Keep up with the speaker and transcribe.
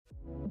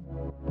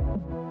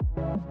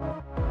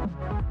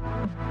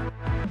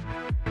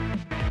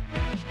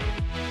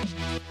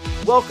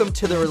welcome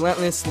to The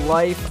Relentless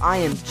Life. I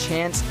am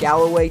Chance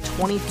Galloway,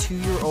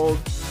 22-year-old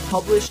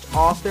published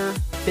author,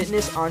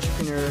 fitness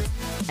entrepreneur,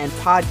 and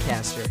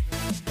podcaster.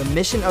 The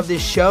mission of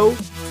this show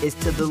is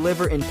to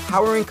deliver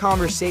empowering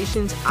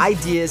conversations,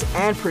 ideas,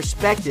 and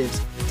perspectives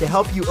to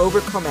help you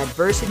overcome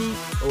adversity,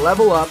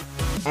 level up,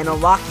 and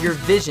unlock your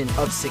vision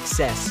of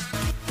success.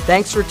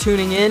 Thanks for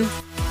tuning in.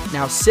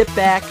 Now sit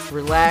back,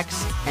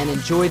 relax, and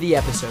enjoy the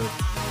episode.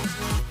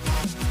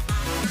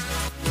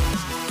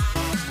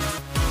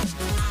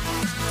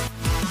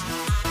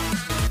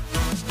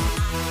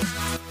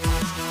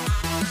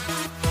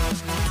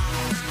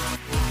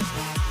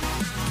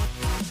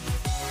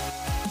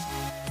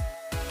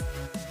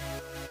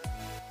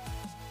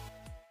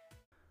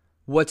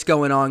 What's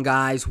going on,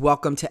 guys?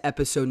 Welcome to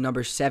episode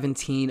number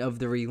 17 of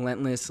The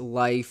Relentless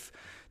Life.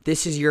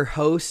 This is your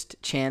host,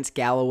 Chance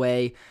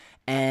Galloway,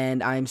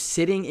 and I'm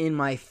sitting in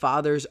my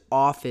father's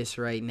office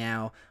right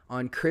now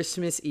on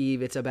Christmas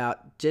Eve. It's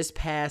about just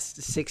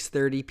past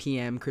 6:30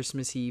 p.m.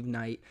 Christmas Eve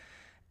night,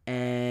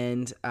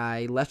 and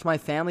I left my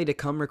family to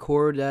come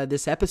record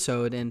this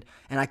episode, and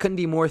I couldn't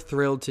be more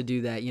thrilled to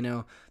do that. You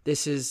know,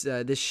 this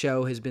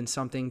show has been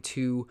something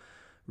to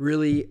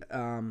really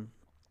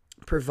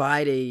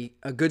provide a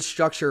good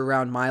structure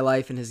around my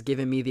life and has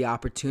given me the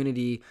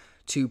opportunity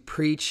to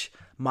preach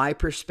my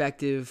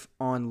perspective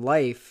on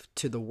life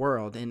to the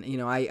world. And, you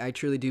know, I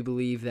truly do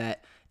believe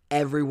that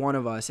every one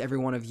of us, every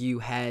one of you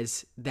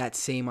has that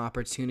same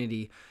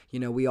opportunity. You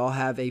know, we all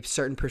have a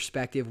certain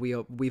perspective.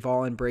 We've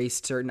all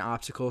embraced certain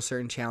obstacles,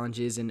 certain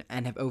challenges, and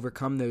have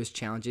overcome those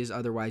challenges.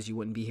 Otherwise, you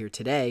wouldn't be here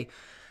today.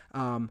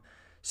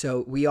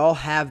 So we all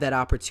have that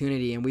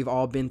opportunity, and we've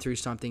all been through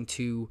something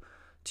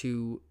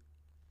to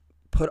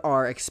put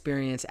our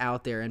experience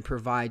out there and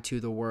provide to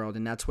the world.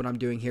 And that's what I'm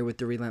doing here with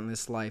The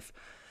Relentless Life.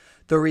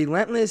 The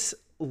Relentless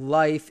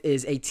Life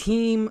is a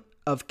team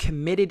of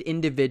committed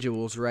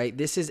individuals, right?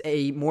 This is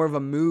more of a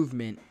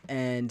movement.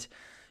 And,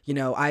 you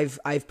know,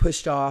 I've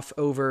pushed off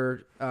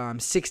over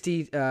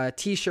 60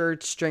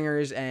 t-shirts,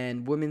 stringers,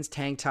 and women's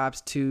tank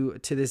tops to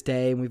this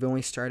day. And we've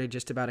only started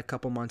just about a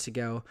couple months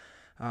ago.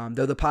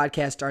 Though the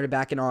podcast started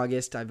back in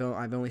August, I've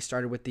only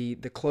started with the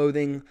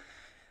clothing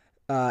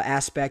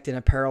aspect and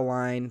apparel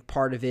line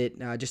part of it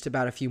just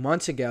about a few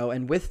months ago.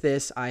 And with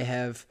this, I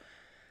have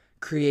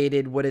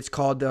created what it's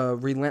called the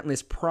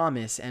Relentless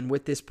Promise. And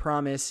with this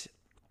promise,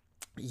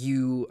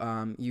 you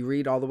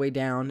read all the way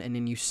down, and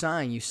then you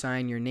sign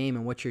your name.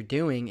 And what you're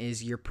doing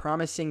is you're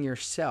promising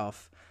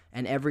yourself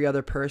and every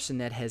other person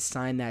that has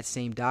signed that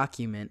same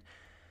document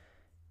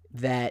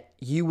that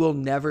you will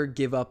never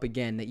give up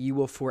again, that you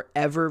will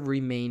forever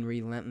remain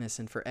relentless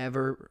and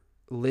forever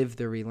live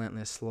the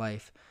relentless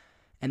life.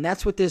 And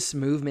that's what this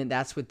movement,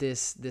 that's what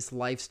this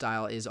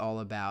lifestyle is all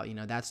about. You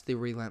know, that's the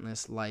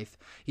relentless life.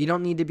 You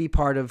don't need to be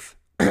part of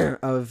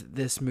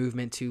this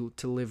movement to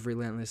live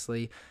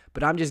relentlessly,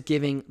 but I'm just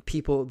giving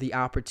people the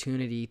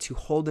opportunity to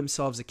hold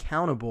themselves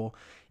accountable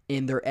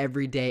in their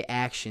everyday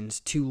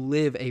actions to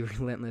live a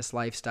relentless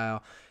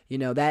lifestyle. You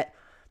know, that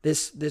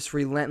this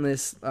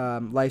relentless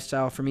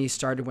lifestyle for me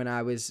started when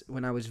I was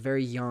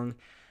very young.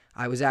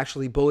 I was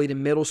actually bullied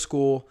in middle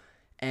school.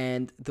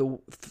 And the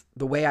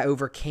way I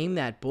overcame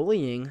that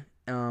bullying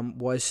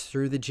was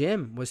through the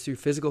gym, was through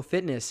physical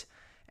fitness.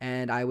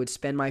 And I would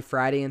spend my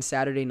Friday and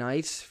Saturday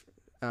nights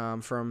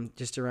from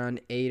just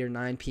around 8 or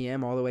 9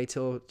 p.m. all the way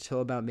till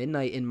about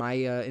midnight in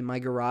my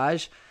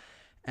garage,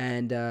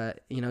 and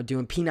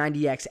doing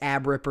P90X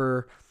ab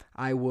ripper.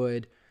 I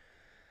would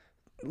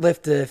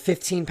lift the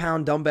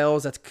 15-pound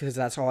dumbbells. That's because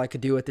that's all I could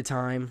do at the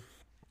time.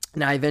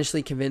 And I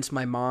eventually convinced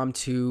my mom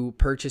to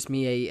purchase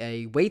me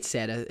a weight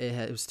set.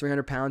 It was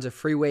 300 pounds of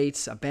free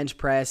weights, a bench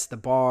press, the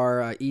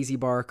bar, a easy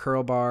bar,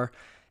 curl bar.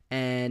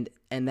 And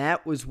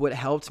that was what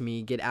helped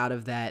me get out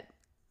of that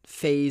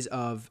phase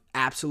of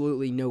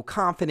absolutely no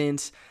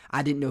confidence.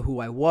 I didn't know who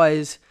I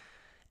was.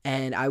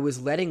 And I was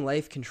letting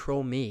life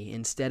control me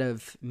instead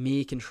of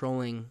me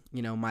controlling,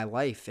 my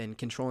life and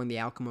controlling the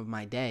outcome of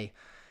my day.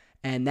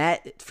 And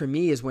that, for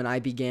me, is when I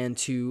began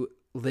to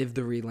live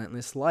the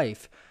relentless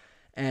life.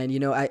 And,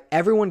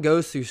 everyone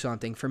goes through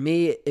something. For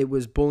me, it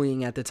was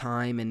bullying at the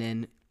time. And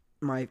then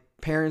my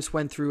parents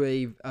went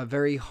through a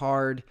very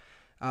hard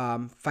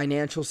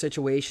financial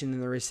situation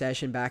in the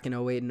recession back in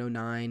 08 and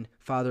 09.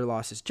 Father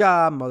lost his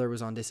job. Mother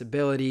was on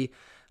disability.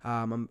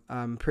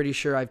 I'm pretty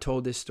sure I've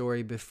told this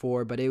story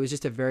before, but it was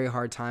just a very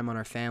hard time on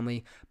our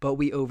family. But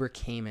we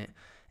overcame it.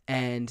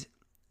 And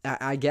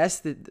I guess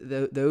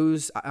that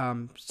those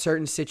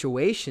certain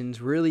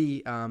situations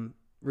really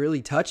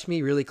touched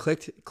me, really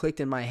clicked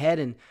in my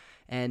head,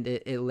 and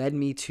it led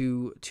me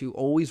to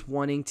always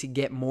wanting to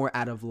get more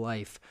out of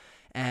life.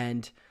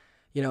 And,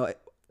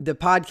 the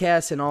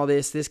podcast and all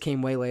this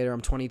came way later.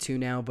 I'm 22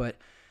 now, but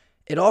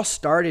it all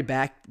started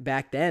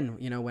back then,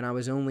 when I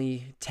was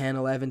only 10,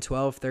 11,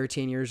 12,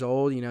 13 years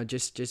old,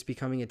 just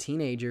becoming a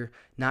teenager,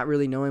 not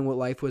really knowing what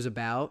life was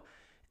about,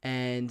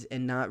 and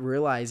not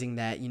realizing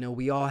that,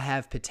 we all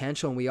have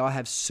potential and we all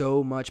have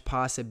so much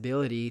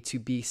possibility to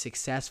be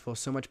successful,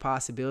 so much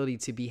possibility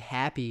to be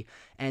happy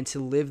and to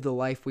live the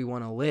life we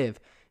want to live.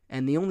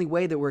 And the only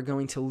way that we're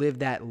going to live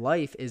that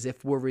life is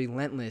if we're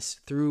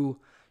relentless through,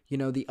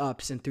 the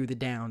ups and through the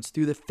downs,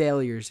 through the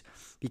failures,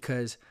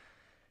 because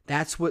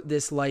that's what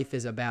this life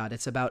is about.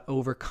 It's about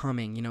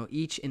overcoming,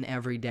 each and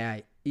every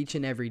day,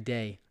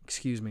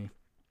 excuse me.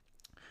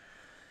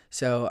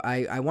 So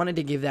I wanted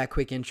to give that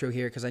quick intro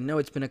here because I know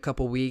it's been a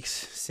couple weeks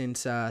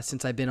since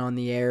I've been on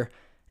the air,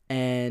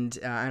 and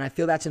I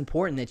feel that's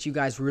important that you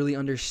guys really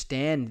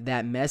understand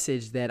that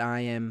message that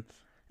I'm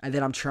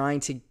trying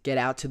to get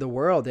out to the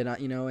world,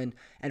 and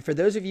for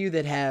those of you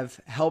that have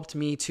helped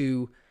me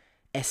to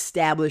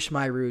establish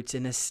my roots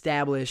and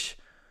establish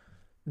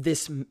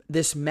this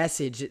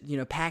message,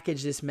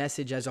 package this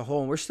message as a whole,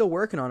 and we're still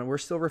working on it. We're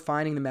still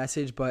refining the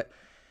message, but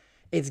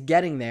it's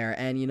getting there,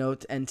 and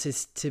and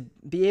to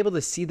be able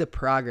to see the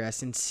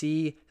progress and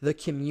see the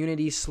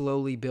community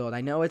slowly build.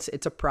 I know it's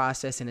a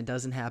process and it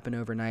doesn't happen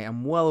overnight.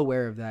 I'm well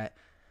aware of that,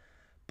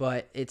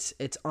 but it's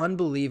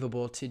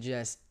unbelievable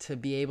to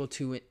be able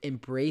to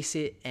embrace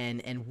it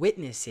and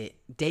witness it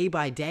day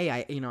by day.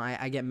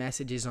 I get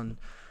messages on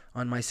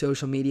my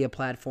social media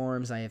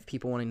platforms. I have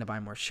people wanting to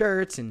buy more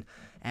shirts and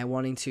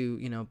wanting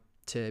to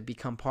to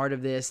become part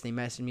of this. They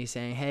message me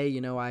saying, hey,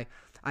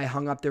 I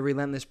hung up the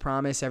Relentless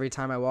Promise every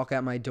time I walk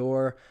out my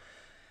door.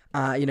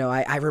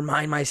 I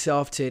remind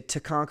myself to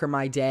conquer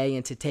my day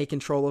and to take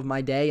control of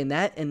my day, and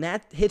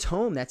that hits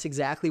home. That's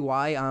exactly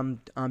why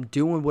I'm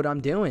doing what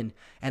I'm doing,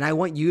 and I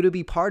want you to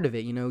be part of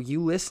it.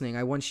 You listening,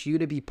 I want you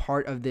to be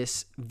part of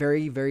this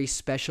very, very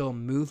special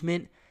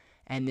movement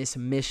and this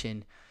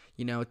mission.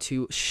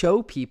 To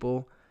show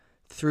people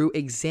through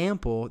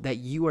example that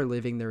you are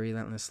living the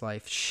relentless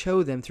life.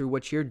 Show them through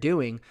what you're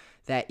doing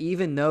that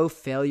even though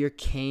failure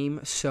came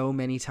so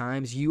many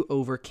times, you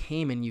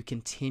overcame and you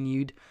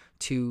continued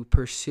to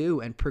pursue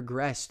and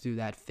progress through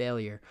that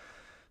failure.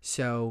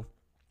 So,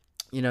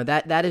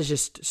 that is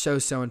just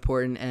so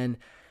important.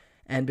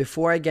 And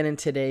before I get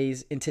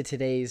into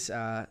today's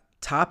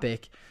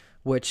topic,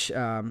 which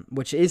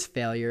is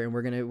failure, and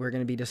we're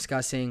gonna be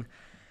discussing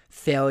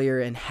failure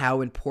and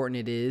how important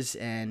it is,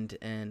 and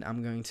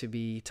I'm going to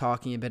be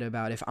talking a bit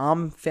about if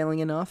I'm failing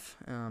enough,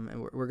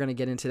 and we're going to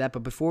get into that.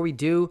 But before we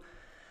do,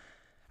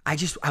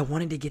 I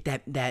wanted to get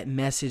that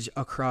message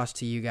across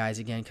to you guys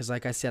again, because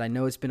like I said, I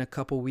know it's been a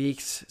couple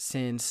weeks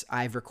since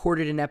I've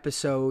recorded an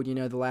episode.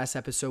 The last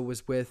episode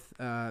was with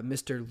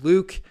Mr.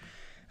 Luke,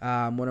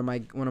 one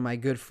of my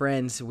good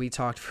friends. We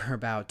talked for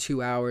about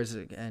 2 hours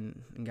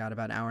and got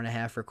about an hour and a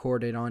half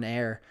recorded on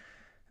air.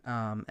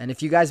 And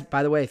if you guys,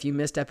 by the way, if you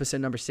missed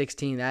episode number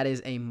 16, that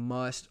is a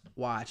must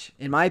watch.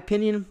 In my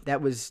opinion,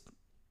 that was,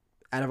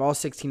 out of all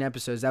 16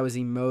 episodes, that was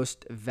the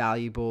most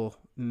valuable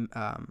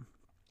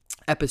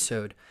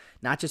episode,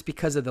 not just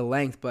because of the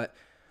length, but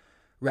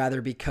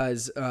rather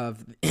because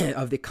of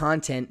the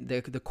content,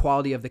 the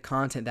quality of the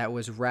content that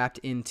was wrapped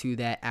into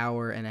that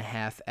hour and a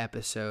half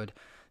episode.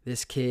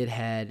 This kid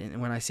had,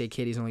 and when I say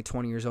kid, he's only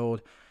 20 years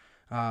old.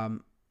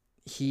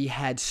 He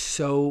had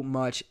so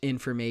much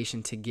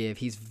information to give.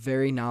 He's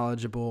very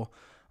knowledgeable.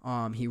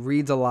 He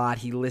reads a lot.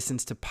 He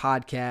listens to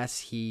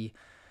podcasts. He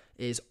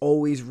is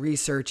always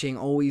researching,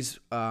 always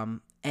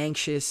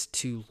anxious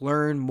to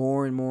learn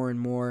more and more and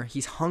more.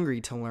 He's hungry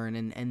to learn,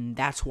 and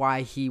that's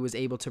why he was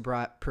able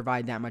to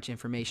provide that much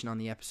information on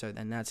the episode,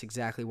 and that's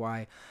exactly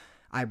why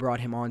I brought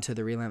him on to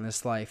The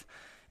Relentless Life.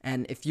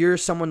 And if you're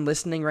someone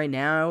listening right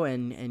now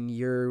and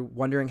you're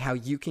wondering how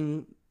you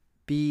can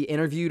be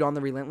interviewed on The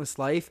Relentless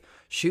Life,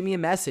 shoot me a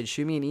message,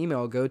 shoot me an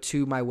email. Go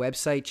to my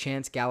website,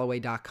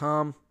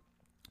 chancegalloway.com.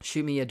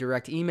 Shoot me a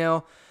direct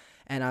email,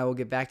 and I will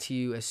get back to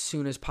you as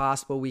soon as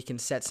possible. We can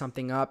set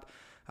something up.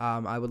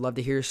 I would love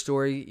to hear your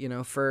story,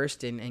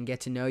 first, and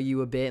get to know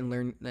you a bit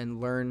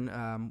and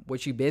learn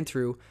what you've been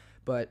through.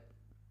 But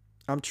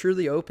I'm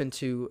truly open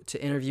to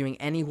interviewing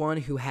anyone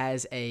who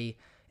has a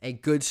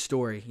good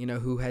story,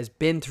 who has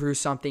been through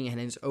something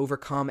and has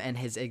overcome and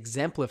has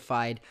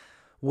exemplified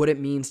what it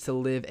means to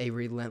live a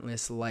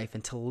relentless life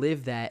and to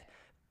live that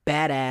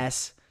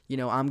badass,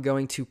 I'm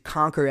going to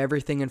conquer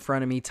everything in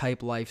front of me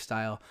type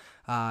lifestyle,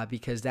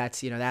 because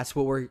that's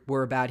what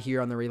we're about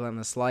here on The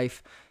Relentless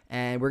Life.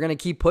 And we're going to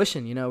keep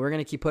pushing, we're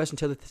going to keep pushing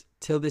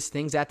till this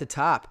thing's at the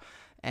top.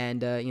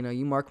 And,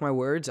 you mark my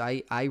words,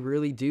 I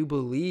really do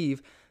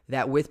believe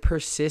that with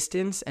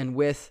persistence and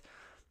with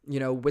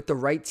the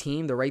right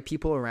team, the right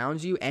people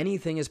around you,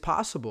 anything is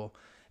possible.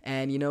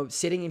 And,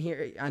 sitting in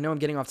here, I know I'm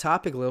getting off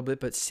topic a little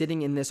bit, but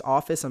sitting in this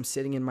office, I'm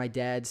sitting in my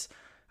dad's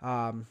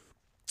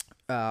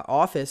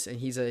office, and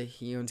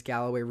he owns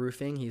Galloway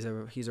Roofing. He's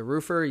a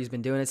roofer. He's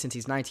been doing it since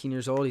he's 19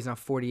 years old. He's not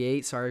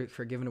 48. Sorry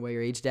for giving away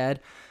your age,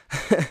 Dad.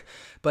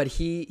 But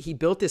he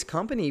built this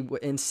company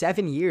in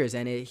 7 years,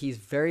 and he's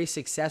very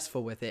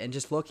successful with it. And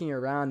just looking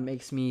around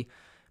makes me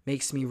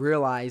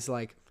realize,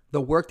 like, the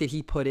work that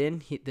he put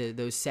in,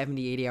 those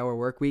 70, 80-hour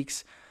work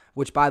weeks,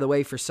 which, by the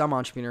way, for some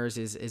entrepreneurs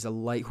is a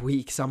light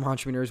week. Some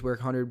entrepreneurs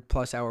work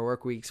 100+ hour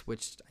work weeks,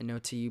 which I know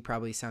to you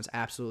probably sounds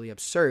absolutely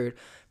absurd,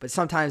 but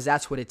sometimes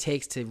that's what it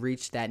takes to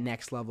reach that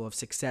next level of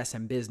success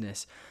and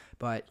business.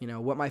 But,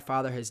 what my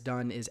father has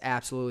done is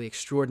absolutely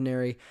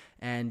extraordinary,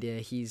 and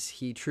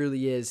he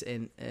truly is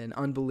an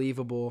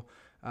unbelievable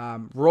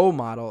role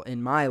model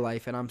in my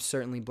life, and I'm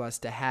certainly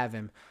blessed to have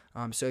him.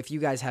 So if you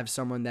guys have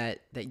someone that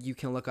you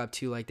can look up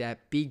to like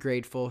that, be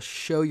grateful,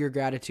 show your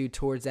gratitude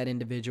towards that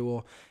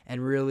individual,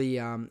 and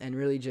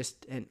really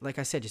just, and like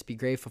I said, just be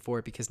grateful for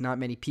it, because not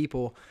many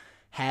people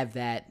have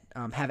that,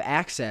 have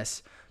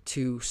access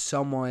to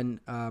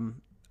someone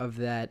of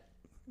that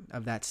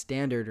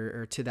standard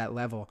or to that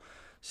level.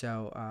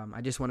 So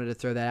I just wanted to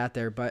throw that out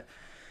there, but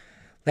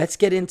let's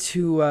get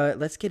into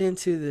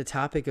the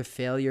topic of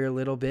failure a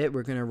little bit.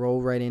 We're gonna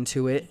roll right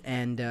into it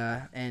and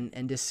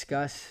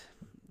discuss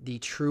the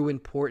true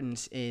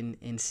importance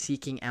in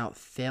seeking out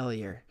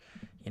failure.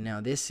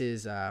 This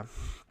is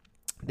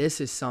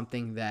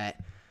something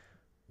that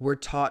we're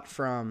taught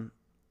from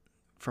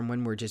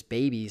when we're just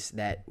babies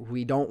that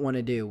we don't want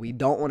to do. We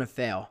don't want to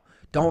fail.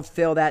 Don't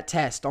fail that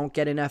test. Don't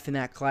get an F in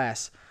that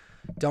class.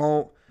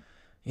 Don't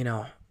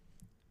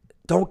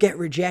get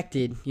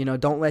rejected.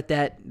 Don't let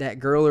that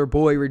girl or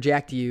boy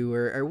reject you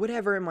or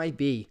whatever it might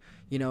be.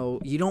 You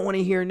don't want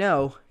to hear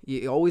no.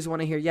 You always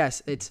want to hear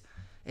yes. It's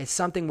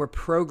something we're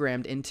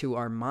programmed into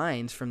our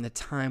minds from the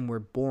time we're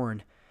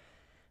born.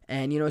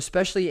 And,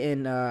 especially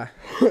in,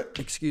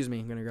 excuse me,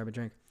 I'm going to grab a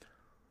drink.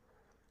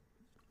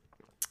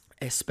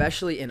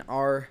 Especially in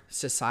our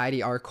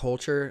society, our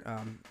culture,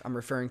 I'm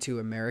referring to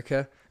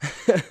America,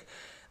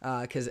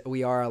 because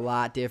we are a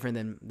lot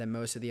different than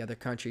most of the other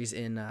countries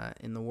in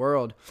the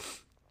world.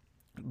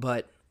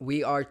 But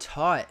we are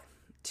taught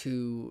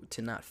to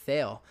not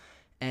fail.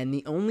 And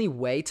the only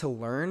way to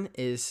learn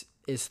is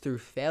through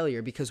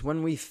failure, because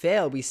when we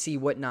fail, we see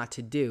what not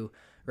to do,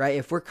 right?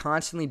 If we're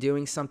constantly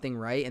doing something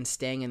right and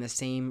staying in the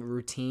same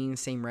routine,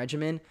 same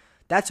regimen,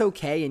 that's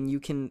okay, and you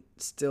can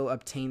still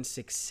obtain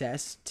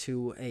success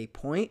to a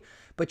point,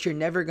 but you're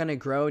never going to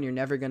grow, and you're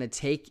never going to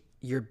take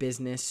your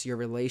business, your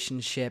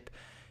relationship,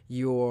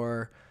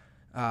 your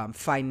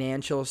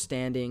financial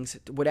standings,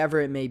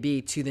 whatever it may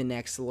be, to the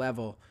next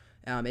level.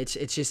 It's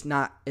just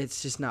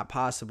not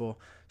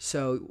possible.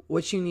 So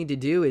what you need to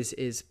do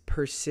is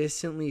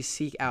persistently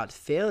seek out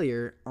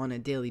failure on a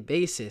daily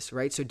basis,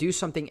 right? So do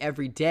something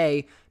every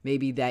day,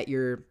 maybe that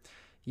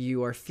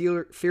you are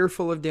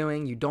fearful of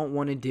doing, you don't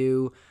want to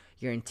do,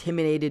 you're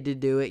intimidated to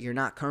do it, you're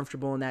not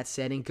comfortable in that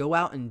setting. Go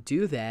out and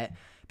do that,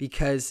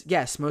 because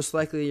yes, most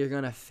likely you're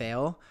going to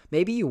fail.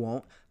 Maybe you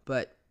won't,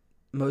 but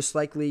most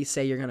likely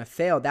say you're going to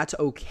fail. That's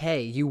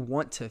okay. You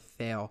want to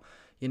fail.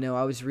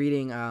 I was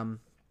reading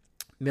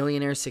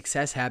Millionaire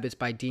Success Habits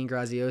by Dean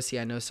Graziosi.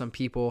 I know some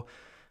people,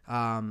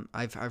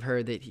 I've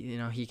heard that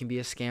he can be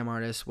a scam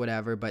artist,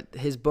 whatever. But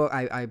his book,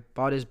 I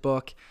bought his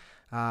book,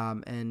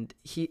 and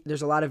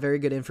there's a lot of very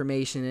good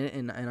information in it,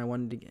 and I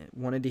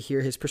wanted to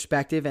hear his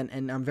perspective,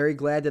 and I'm very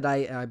glad that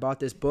I bought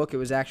this book. It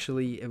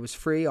was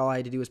free. All I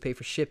had to do was pay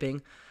for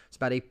shipping. It's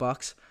about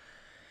 $8.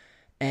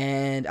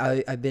 And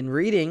I've been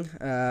reading.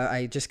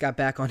 I just got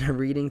back on a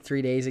reading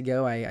 3 days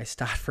ago. I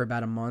stopped for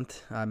about a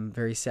month. I'm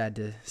very sad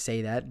to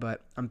say that,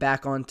 but I'm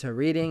back on to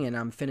reading, and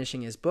I'm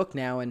finishing his book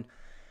now.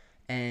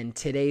 And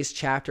today's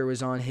chapter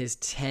was on his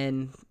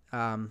 10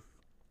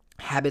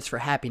 habits for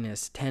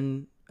happiness,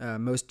 10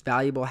 most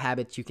valuable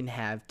habits you can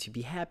have to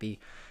be happy.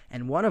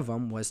 And one of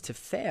them was to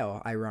fail,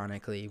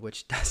 ironically,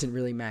 which doesn't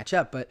really match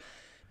up. But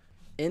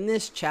in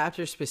this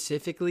chapter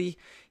specifically,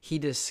 he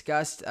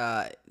discussed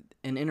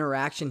an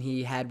interaction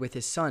he had with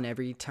his son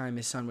every time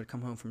his son would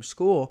come home from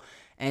school,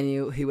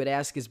 and he would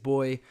ask his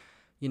boy,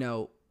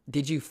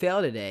 did you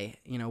fail today?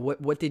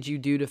 What did you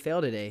do to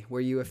fail today? Were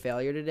you a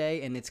failure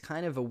today? And it's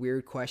kind of a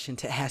weird question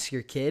to ask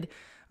your kid,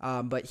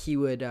 but he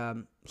would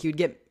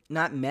get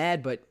not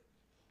mad, but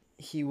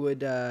he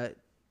would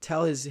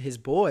tell his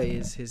boy,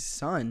 his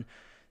son,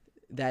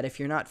 that if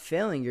you're not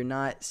failing, you're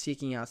not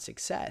seeking out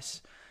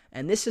success.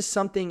 And this is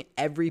something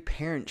every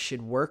parent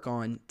should work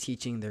on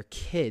teaching their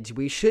kids.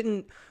 We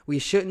shouldn't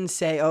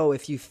say, oh,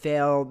 if you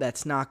fail,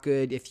 that's not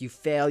good. If you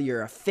fail,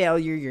 you're a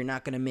failure. You're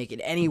not going to make it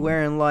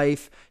anywhere in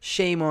life.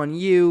 Shame on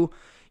you.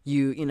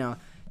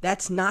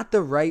 That's not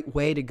the right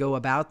way to go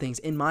about things,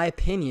 in my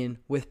opinion,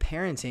 with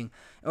parenting.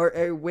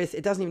 Or with,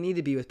 it doesn't even need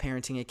to be with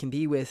parenting. It can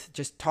be with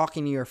just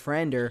talking to your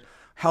friend or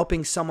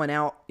helping someone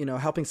out,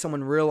 helping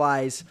someone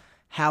realize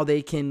how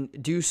they can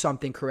do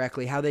something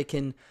correctly, how they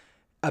can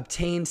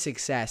obtain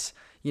success,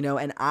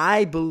 and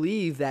I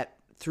believe that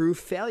through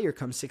failure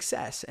comes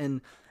success,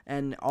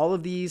 and all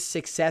of these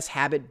success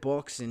habit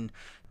books and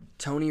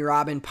Tony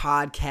Robbins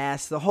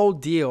podcasts, the whole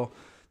deal,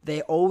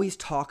 they always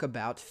talk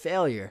about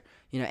failure.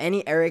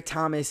 Any Eric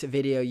Thomas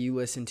video you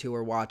listen to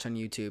or watch on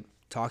YouTube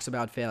talks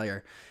about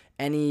failure.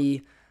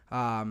 Any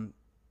Tom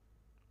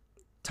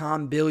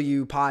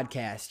Bilyeu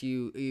podcast,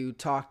 you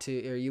talk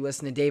to, or you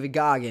listen to David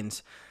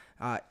Goggins,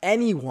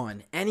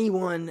 anyone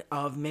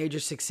of major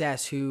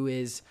success who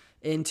is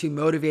into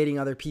motivating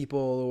other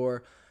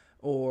people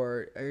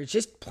or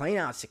just plain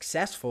out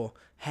successful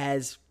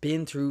has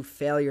been through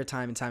failure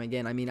time and time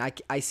again. I mean,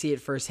 I see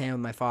it firsthand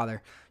with my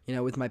father,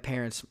 with my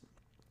parents.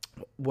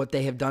 What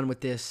they have done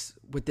with this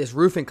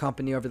roofing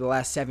company over the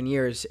last 7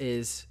 years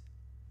is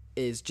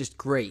just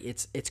great.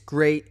 It's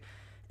great,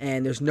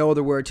 and there's no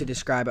other word to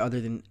describe it other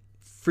than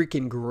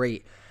freaking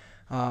great.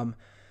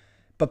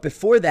 But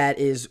before that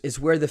is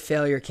where the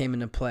failure came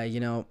into play.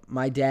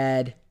 My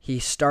dad, he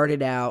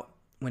started out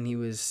when he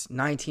was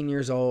 19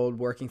 years old,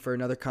 working for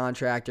another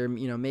contractor,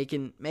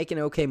 making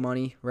okay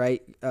money,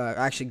 right?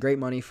 Actually great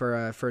money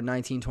for a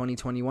 19, 20,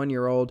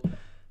 21-year-old,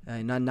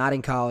 not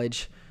in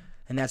college.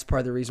 And that's part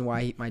of the reason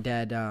why my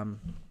dad,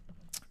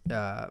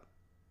 I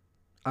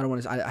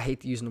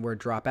hate using the word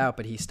drop out,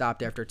 but he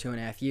stopped after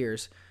 2.5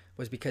 years,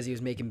 was because he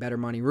was making better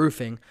money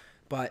roofing.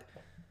 But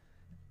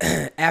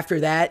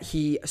after that,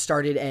 he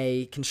started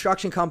a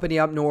construction company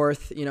up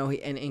north,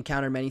 and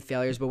encountered many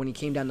failures. But when he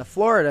came down to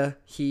Florida,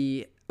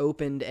 he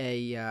opened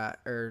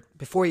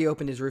before he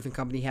opened his roofing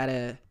company, he had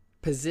a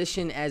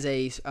position as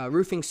a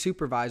roofing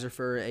supervisor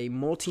for a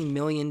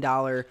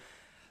multi-million-dollar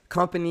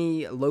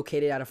company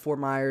located out of Fort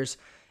Myers.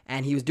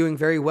 And he was doing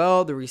very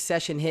well. The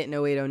recession hit in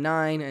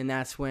 08-09, and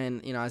that's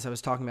when, as I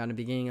was talking about in the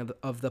beginning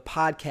of the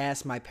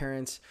podcast, my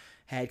parents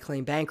had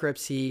claimed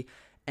bankruptcy.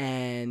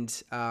 And,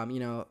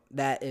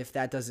 that if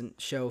that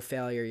doesn't show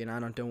failure, I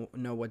don't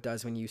know what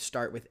does when you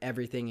start with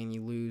everything and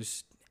you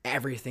lose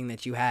everything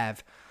that you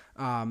have.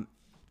 And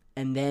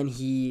then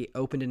he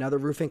opened another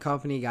roofing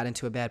company, got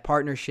into a bad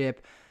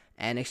partnership,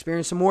 and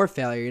experienced some more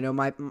failure.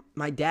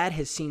 My dad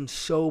has seen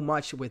so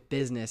much with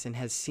business and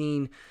has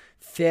seen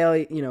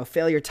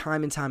failure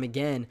time and time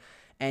again,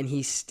 and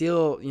he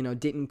still,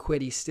 didn't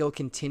quit. He still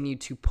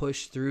continued to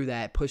push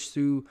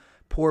through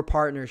poor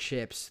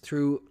partnerships,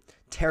 through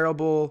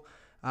terrible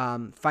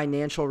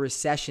financial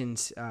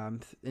recessions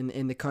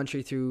in the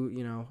country,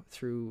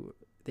 through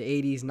the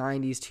 80s,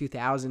 90s,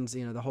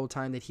 2000s, the whole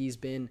time that he's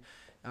been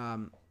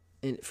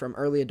from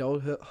early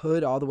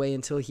adulthood all the way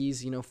until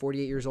he's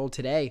 48 years old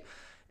today.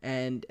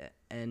 And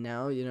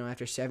now,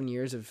 after 7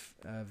 years of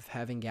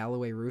having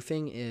Galloway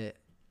Roofing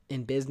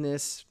in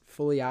business,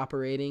 fully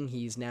operating,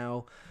 he's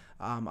now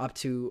up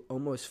to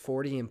almost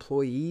 40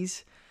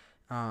 employees.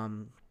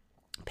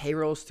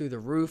 Payrolls through the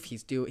roof.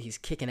 He's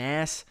kicking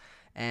ass,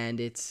 and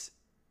it's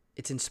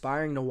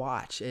inspiring to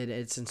watch.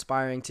 It's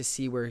inspiring to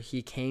see where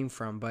he came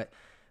from,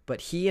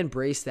 but he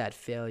embraced that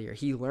failure.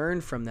 He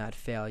learned from that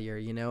failure,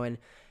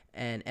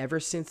 and ever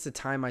since the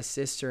time my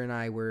sister and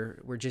I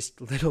were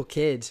just little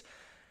kids,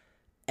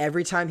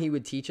 every time he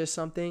would teach us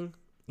something,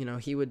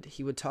 he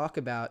would talk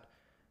about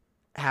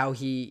how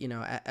he,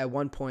 at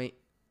one point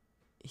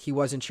he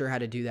wasn't sure how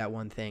to do that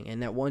one thing,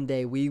 and that one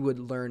day we would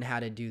learn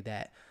how to do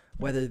that,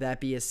 whether that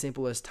be as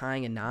simple as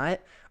tying a knot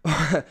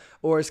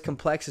or as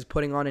complex as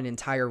putting on an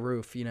entire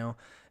roof.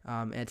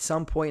 At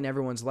some point in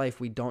everyone's life,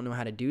 we don't know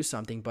how to do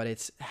something, but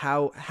it's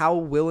how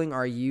willing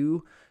are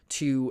you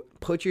to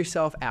put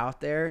yourself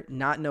out there,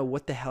 not know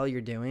what the hell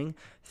you're doing,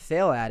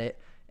 fail at it,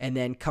 and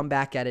then come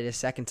back at it a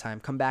second time,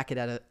 come back at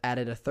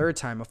it a third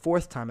time, a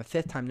fourth time, a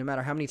fifth time. No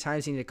matter how many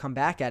times you need to come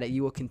back at it,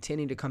 you will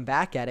continue to come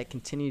back at it,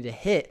 continue to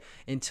hit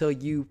until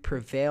you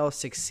prevail,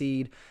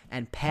 succeed,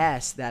 and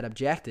pass that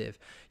objective,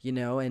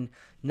 and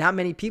not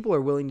many people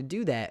are willing to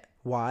do that.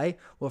 Why?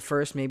 Well,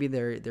 first, maybe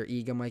their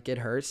ego might get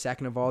hurt.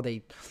 Second of all,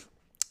 they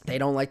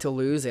don't like to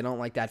lose. They don't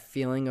like that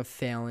feeling of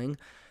failing,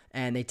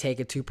 and they take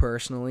it too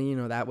personally.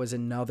 That was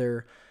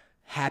another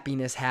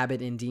happiness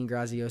habit in Dean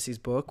Graziosi's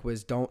book,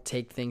 was don't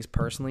take things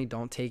personally.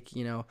 Don't take,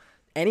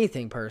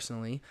 anything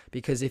personally,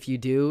 because if you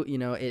do,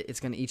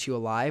 it's going to eat you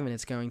alive, and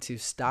it's going to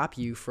stop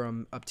you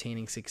from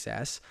obtaining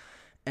success.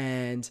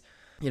 And,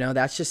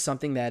 that's just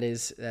something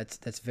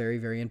that's very,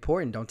 very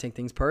important. Don't take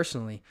things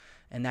personally.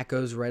 And that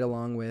goes right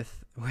along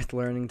with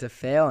learning to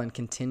fail and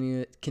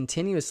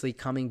continuously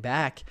coming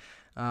back,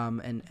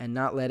 and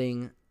not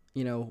letting,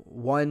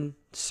 one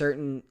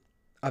certain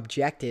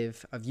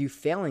objective of you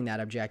failing that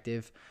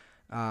objective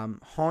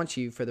haunt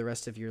you for the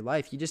rest of your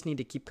life. You just need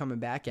to keep coming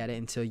back at it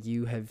until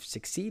you have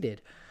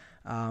succeeded.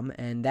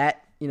 And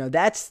that,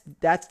 that's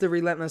the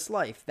relentless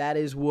life. That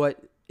is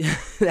what,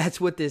 that's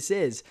what this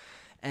is.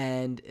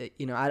 And,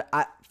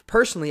 I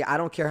personally, I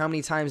don't care how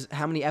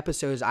many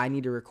episodes I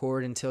need to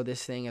record until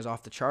this thing is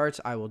off the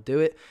charts. I will do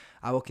it.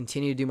 I will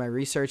continue to do my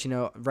research.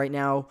 Right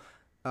now,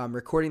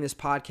 recording this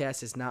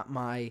podcast is not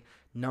my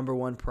number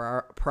one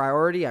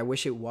priority. I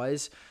wish it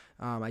was.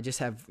 I just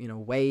have,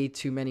 way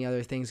too many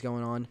other things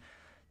going on.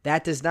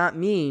 That does not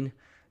mean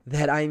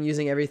that I'm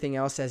using everything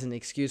else as an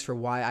excuse for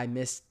why I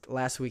missed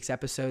last week's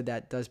episode.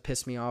 That does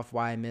piss me off,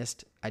 why I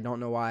missed. I don't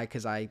know why,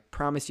 because I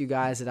promised you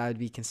guys that I would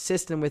be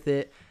consistent with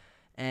it.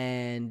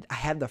 And I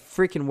have the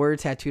freaking word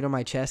tattooed on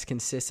my chest,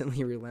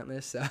 consistently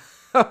relentless.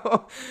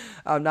 So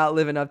I'm not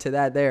living up to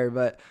that there,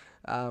 but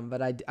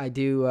I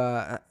do.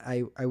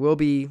 I will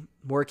be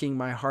working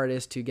my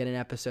hardest to get an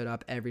episode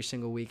up every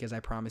single week, as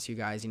I promise you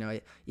guys.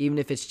 Even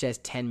if it's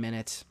just 10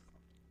 minutes.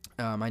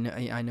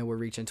 I know we're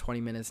reaching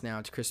 20 minutes now.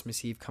 It's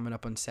Christmas Eve coming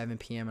up on 7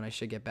 p.m. and I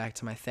should get back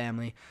to my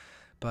family.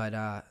 But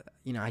I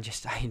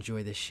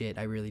enjoy this shit.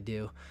 I really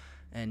do.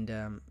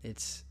 And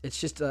it's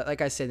just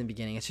like I said in the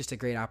beginning, it's just a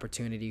great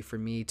opportunity for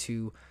me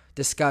to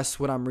discuss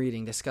what I'm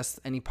reading, discuss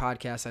any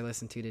podcast I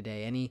listen to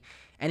today,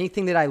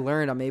 anything that I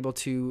learned, I'm able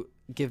to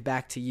give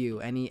back to you.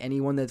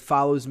 Anyone that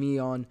follows me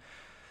on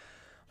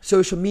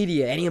social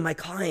media, any of my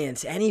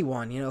clients,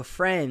 anyone,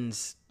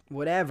 friends,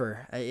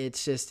 whatever.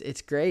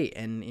 It's great,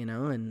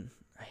 and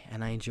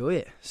I enjoy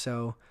it.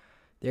 So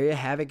there you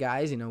have it,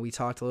 guys. We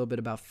talked a little bit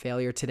about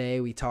failure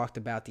today. We talked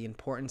about the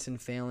importance in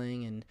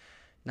failing and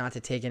not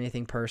to take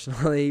anything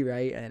personally,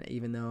 right? And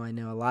even though I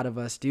know a lot of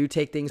us do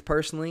take things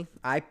personally,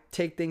 I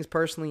take things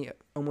personally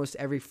almost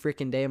every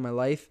freaking day of my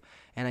life,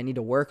 and I need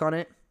to work on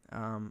it.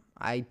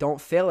 I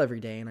don't fail every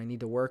day, and I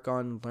need to work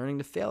on learning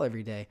to fail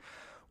every day,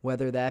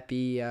 whether that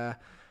be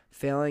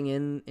failing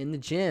in the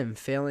gym,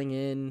 failing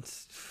in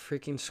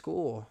freaking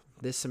school.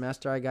 This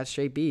semester I got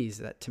straight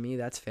B's. To me,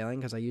 that's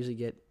failing because I usually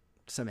get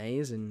some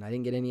A's, and I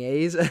didn't get any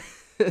A's.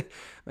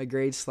 My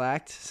grades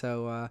slacked,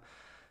 so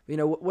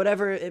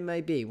whatever it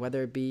might be,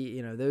 whether it be,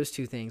 those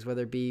two things,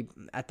 whether it be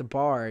at the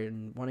bar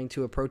and wanting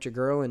to approach a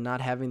girl and not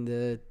having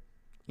the,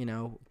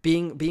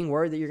 being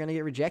worried that you're going to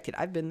get rejected.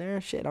 I've been there.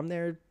 Shit, I'm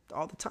there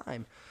all the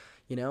time,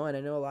 and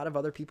I know a lot of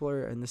other people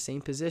are in the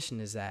same position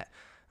as that.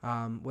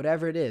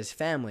 Whatever it is,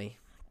 family,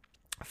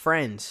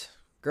 friends,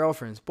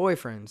 girlfriends,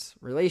 boyfriends,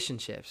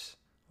 relationships,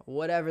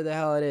 whatever the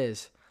hell it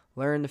is,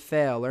 learn to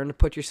fail, learn to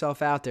put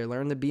yourself out there,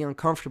 learn to be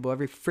uncomfortable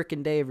every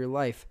freaking day of your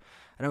life.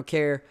 I don't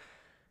care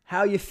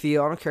how you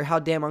feel. I don't care how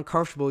damn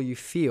uncomfortable you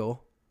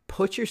feel.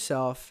 Put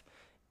yourself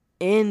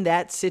in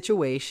that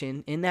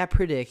situation, in that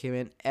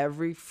predicament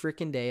every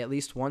freaking day, at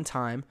least one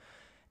time,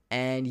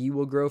 and you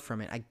will grow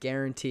from it. I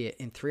guarantee it.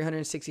 In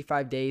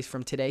 365 days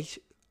from today,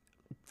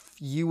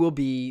 you will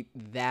be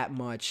that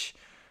much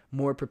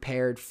more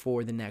prepared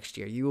for the next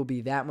year. You will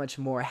be that much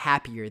more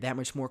happier, that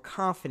much more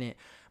confident,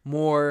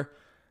 more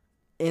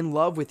in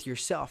love with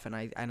yourself, and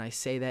I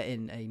say that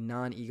in a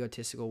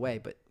non-egotistical way,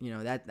 but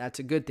that's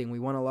a good thing. We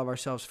want to love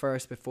ourselves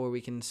first before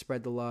we can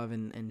spread the love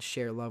and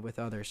share love with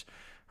others.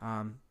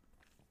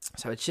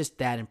 So it's just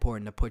that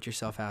important to put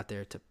yourself out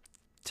there, to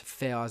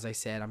fail. As I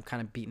said, I'm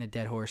kind of beating a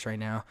dead horse right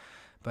now,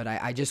 but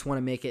I just want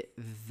to make it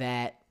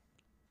that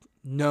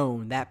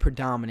known, that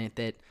predominant,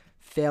 that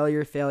fail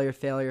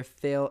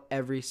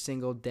every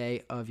single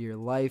day of your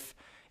life.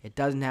 It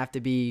doesn't have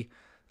to be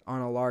on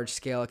a large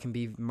scale. It can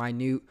be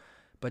minute.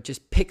 But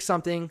just pick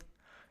something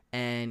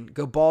and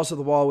go balls to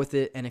the wall with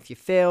it. And if you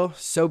fail,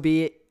 so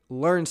be it.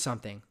 Learn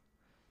something.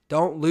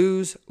 Don't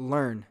lose,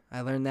 learn.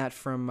 I learned that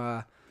from,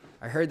 I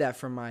heard that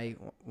from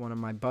one of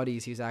my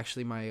buddies. He's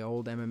actually my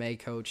old MMA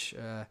coach.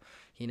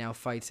 He now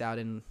fights out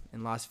in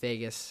Las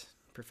Vegas,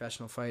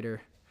 professional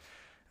fighter,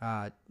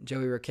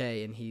 Joey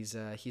Roquet. And he's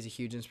a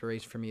huge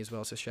inspiration for me as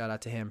well. So shout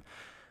out to him.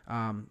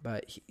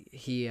 But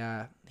he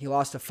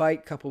lost a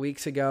fight a couple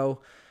weeks ago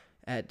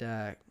at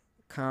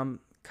Combate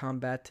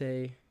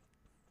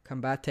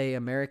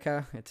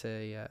America. It's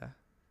a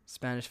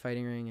Spanish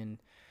fighting ring, and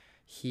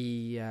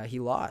he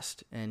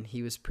lost, and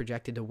he was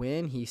projected to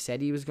win. He said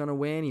he was going to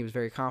win. He was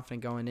very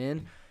confident going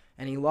in,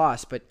 and he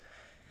lost. But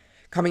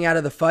coming out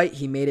of the fight,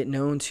 he made it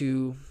known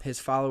to his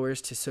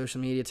followers, to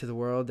social media, to the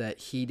world, that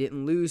he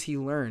didn't lose, he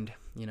learned.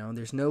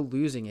 There's no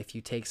losing if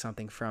you take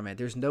something from it.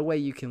 There's no way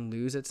you can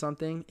lose at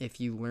something if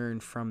you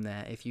learn from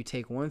that. If you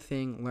take one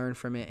thing, learn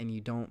from it, and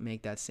you don't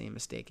make that same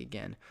mistake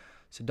again.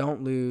 So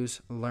don't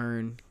lose,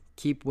 learn,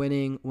 keep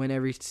winning, win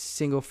every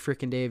single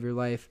freaking day of your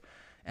life,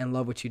 and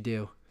love what you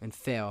do, and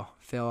fail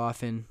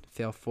often,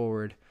 fail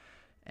forward,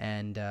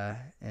 and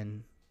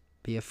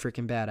be a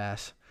freaking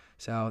badass.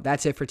 So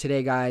that's it for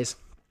today, guys.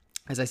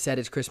 As I said,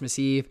 it's Christmas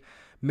Eve.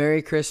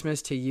 Merry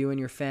Christmas to you and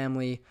your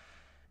family,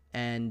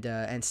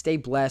 and stay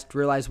blessed.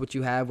 Realize what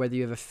you have, whether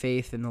you have a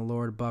faith in the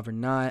Lord above or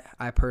not.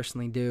 I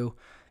personally do,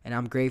 and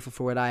I'm grateful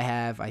for what I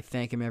have. I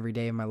thank Him every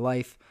day of my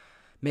life.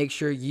 Make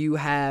sure you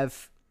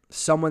have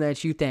someone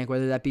that you thank,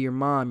 whether that be your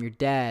mom, your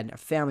dad, a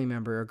family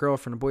member, a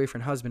girlfriend, a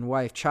boyfriend, husband,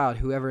 wife, child,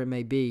 whoever it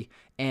may be,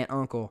 aunt,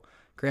 uncle,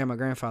 grandma,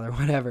 grandfather,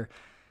 whatever.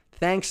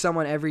 Thank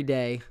someone every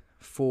day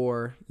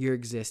for your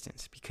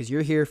existence, because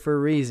you're here for a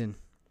reason.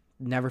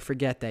 Never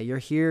forget that. You're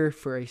here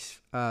for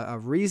a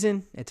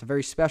reason. It's a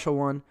very special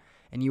one,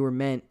 and you were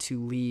meant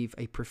to leave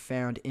a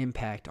profound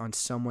impact on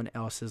someone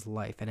else's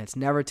life, and it's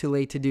never too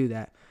late to do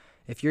that.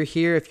 If you're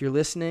here, if you're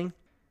listening,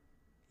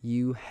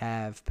 you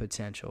have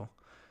potential.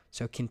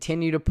 So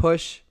continue to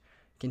push,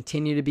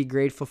 continue to be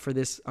grateful for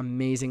this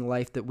amazing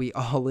life that we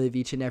all live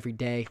each and every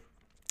day.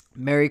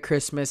 Merry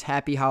Christmas,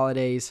 happy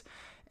holidays,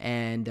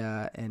 and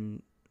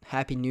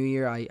Happy New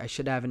Year. I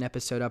should have an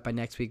episode up by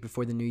next week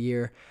before the new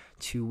year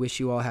to wish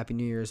you all Happy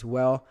New Year as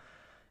well.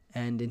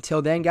 And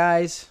until then,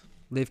 guys,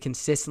 live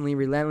consistently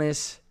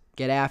relentless,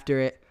 get after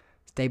it,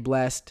 stay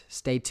blessed,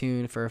 stay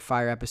tuned for a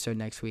fire episode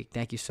next week.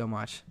 Thank you so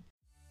much.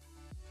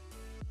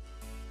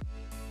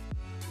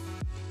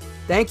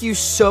 Thank you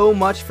so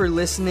much for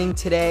listening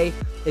today.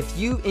 If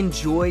you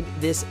enjoyed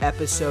this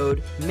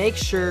episode, make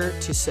sure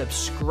to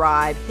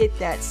subscribe. Hit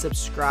that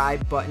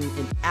subscribe button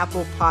in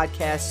Apple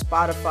Podcasts,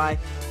 Spotify,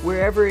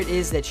 wherever it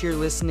is that you're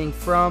listening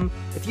from.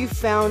 If you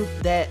found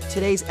that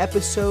today's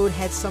episode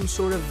had some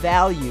sort of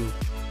value,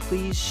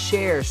 please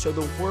share so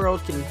the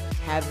world can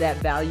have that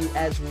value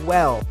as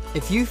well.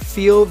 If you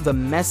feel the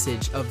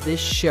message of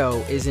this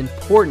show is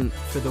important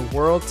for the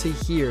world to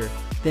hear,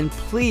 then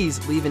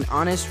please leave an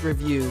honest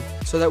review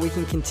so that we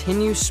can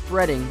continue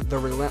spreading the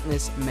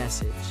relentless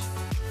message.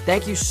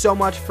 Thank you so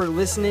much for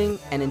listening,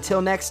 and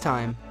until next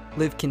time,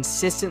 live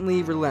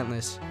consistently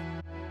relentless.